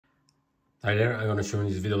Hi there, I'm going to show you in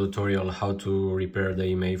this video tutorial how to repair the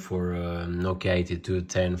Imei for Nokia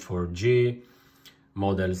 8210 4G,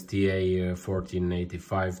 models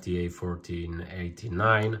TA-1485,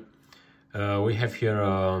 TA-1489. We have here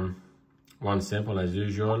one sample as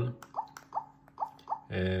usual,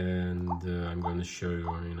 and I'm going to show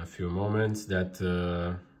you in a few moments that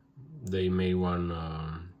the Imei one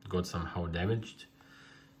got somehow damaged.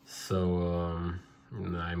 So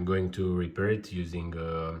I'm going to repair it using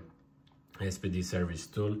SPD service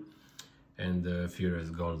tool and the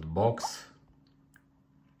FuriouSGOLD box.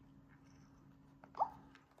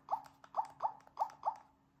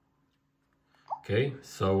 Okay,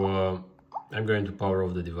 so I'm going to power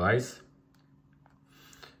off the device.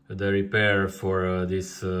 The repair for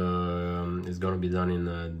this is going to be done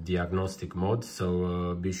in diagnostic mode,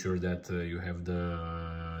 so be sure that you have the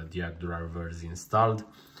diag drivers installed.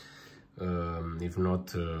 If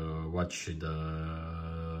not, watch the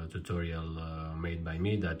tutorial made by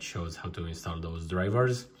me that shows how to install those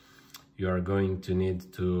drivers. You are going to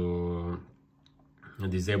need to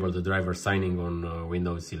disable the driver signing on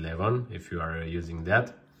Windows 11 if you are using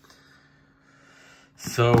that.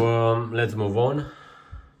 So let's move on.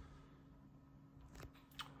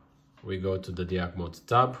 We go to the diag mode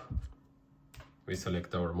tab, we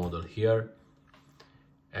select our model here,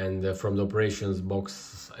 and from the operations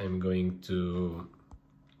box I'm going to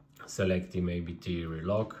select Imei BT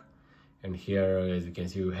relock, and here as you can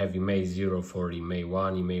see we have Imei 0 for Imei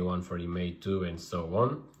 1, Imei 1 for Imei 2, and so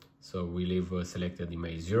on. So we leave selected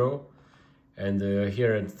Imei 0, and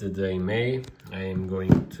here at the Imei I am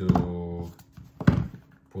going to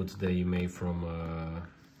put the Imei from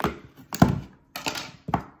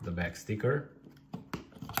the back sticker.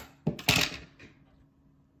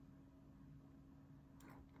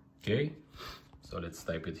 Okay, so let's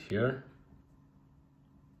type it here.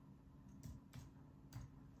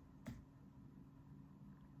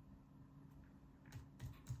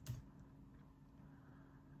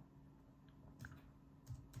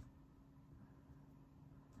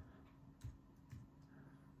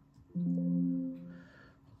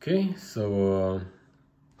 Okay, so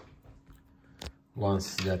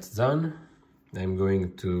once that's done, I'm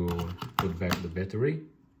going to put back the battery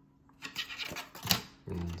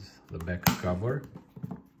and the back cover.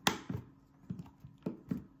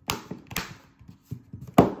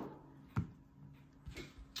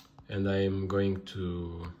 And I'm going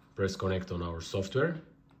to press connect on our software,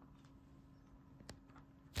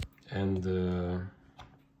 and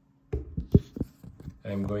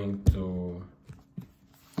I'm going to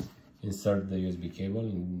insert the USB cable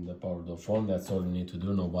in the power of the phone. That's all you need to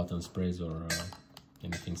do, no button sprays or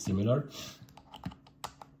anything similar.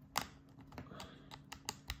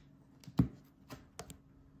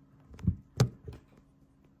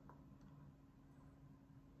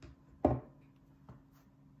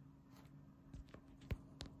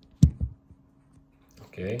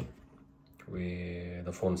 Okay,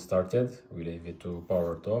 the phone started, we leave it to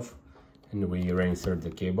power it off, and we reinsert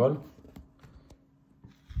the cable.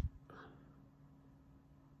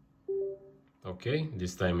 Okay,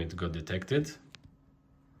 this time it got detected,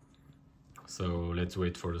 so let's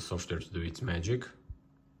wait for the software to do its magic.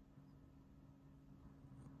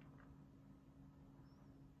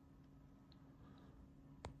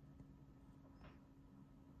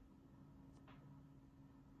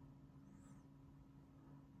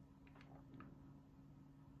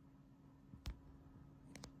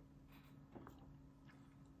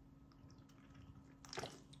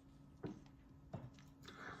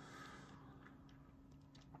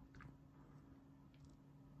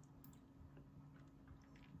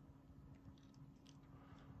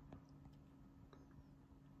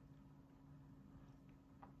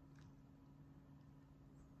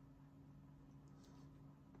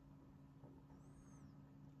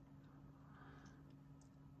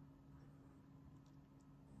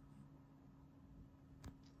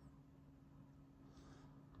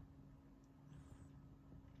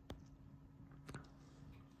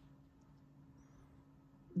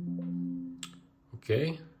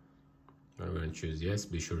 Okay, I'm going to choose yes.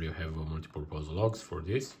 Be sure you have multiple pause logs for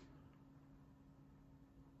this.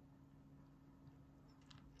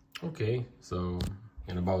 Okay, so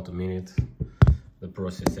in about a minute the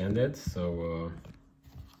process ended, so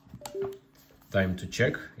time to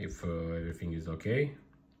check if everything is okay.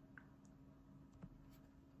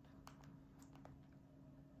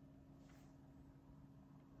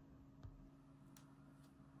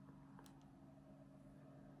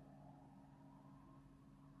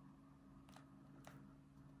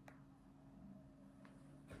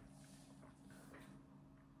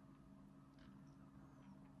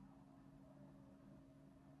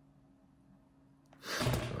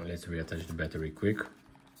 let's reattach the battery quick.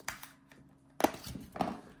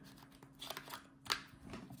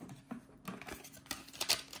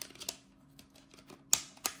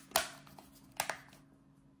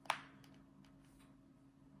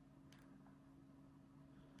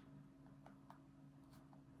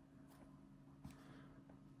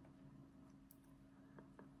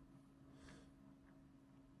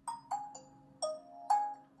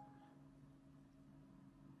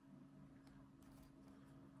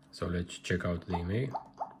 So let's check out the Imei.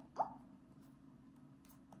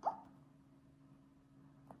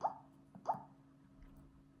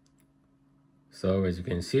 So as you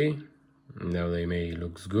can see, now the Imei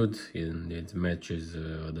looks good and it matches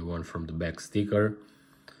the one from the back sticker.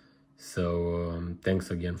 So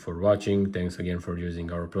thanks again for watching, thanks again for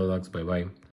using our products, bye bye.